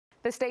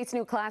The state's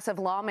new class of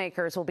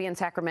lawmakers will be in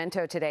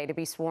Sacramento today to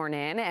be sworn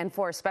in and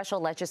for a special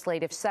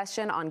legislative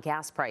session on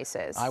gas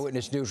prices.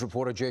 Eyewitness News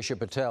reporter Jaysha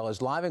Patel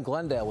is live in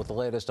Glendale with the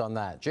latest on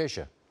that.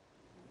 Jaysha.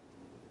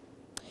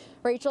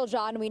 Rachel,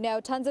 John, we know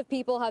tons of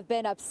people have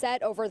been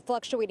upset over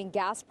fluctuating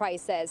gas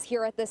prices.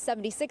 Here at the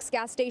 76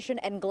 gas station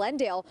in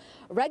Glendale,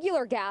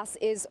 regular gas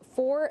is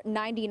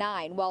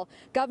 $4.99. Well,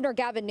 Governor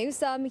Gavin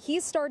Newsom,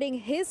 he's starting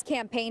his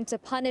campaign to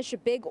punish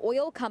big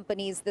oil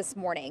companies this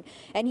morning.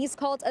 And he's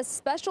called a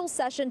special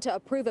session to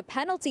approve a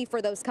penalty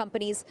for those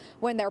companies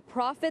when their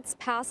profits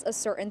pass a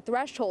certain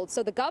threshold.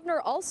 So the governor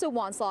also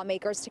wants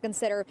lawmakers to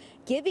consider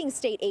giving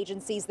state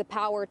agencies the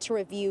power to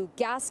review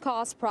gas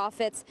costs,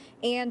 profits,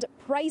 and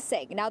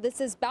pricing. Now, this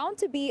is bound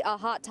to be a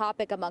hot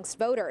topic amongst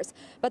voters,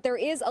 but there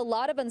is a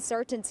lot of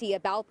uncertainty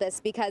about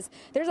this because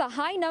there's a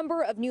high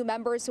number of new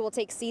members who will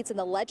take seats in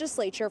the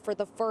legislature for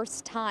the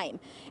first time.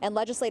 And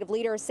legislative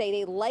leaders say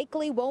they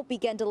likely won't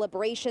begin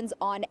deliberations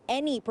on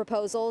any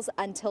proposals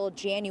until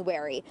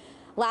January.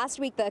 Last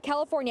week, the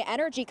California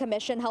Energy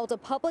Commission held a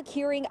public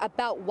hearing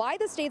about why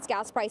the state's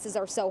gas prices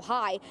are so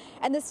high,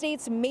 and the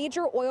state's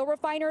major oil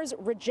refiners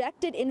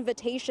rejected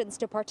invitations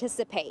to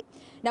participate.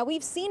 Now,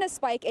 we've seen a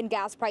spike in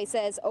gas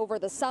prices over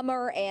the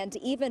summer and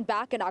even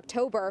back in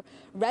October.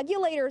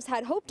 Regulators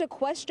had hoped to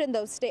question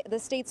the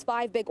state's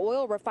 5 big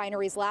oil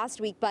refineries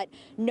last week, but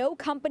no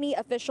company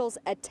officials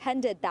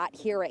attended that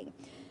hearing.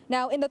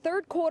 Now, in the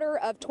third quarter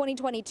of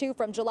 2022,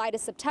 from July to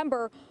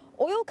September,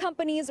 oil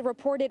companies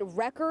reported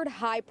record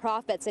high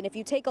profits. And if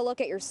you take a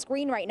look at your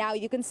screen right now,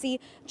 you can see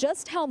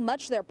just how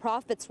much their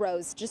profits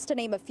rose. Just to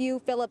name a few,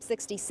 Phillips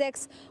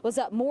 66 was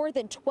up more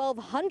than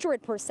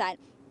 1,200%.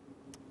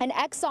 And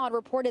Exxon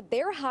reported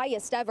their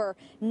highest ever,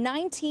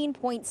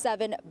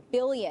 $19.7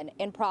 billion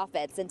in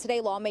profits. And today,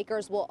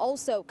 lawmakers will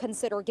also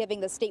consider giving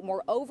the state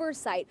more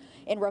oversight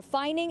in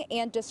refining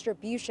and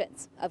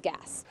distributions of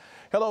gas.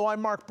 Hello,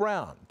 I'm Mark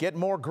Brown. Get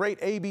more great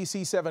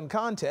ABC7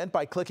 content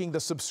by clicking the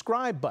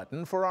subscribe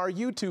button for our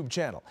YouTube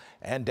channel.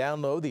 And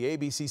download the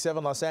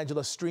ABC7 Los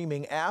Angeles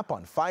streaming app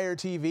on Fire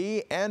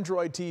TV,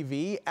 Android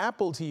TV,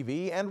 Apple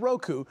TV, and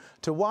Roku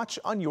to watch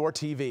on your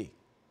TV.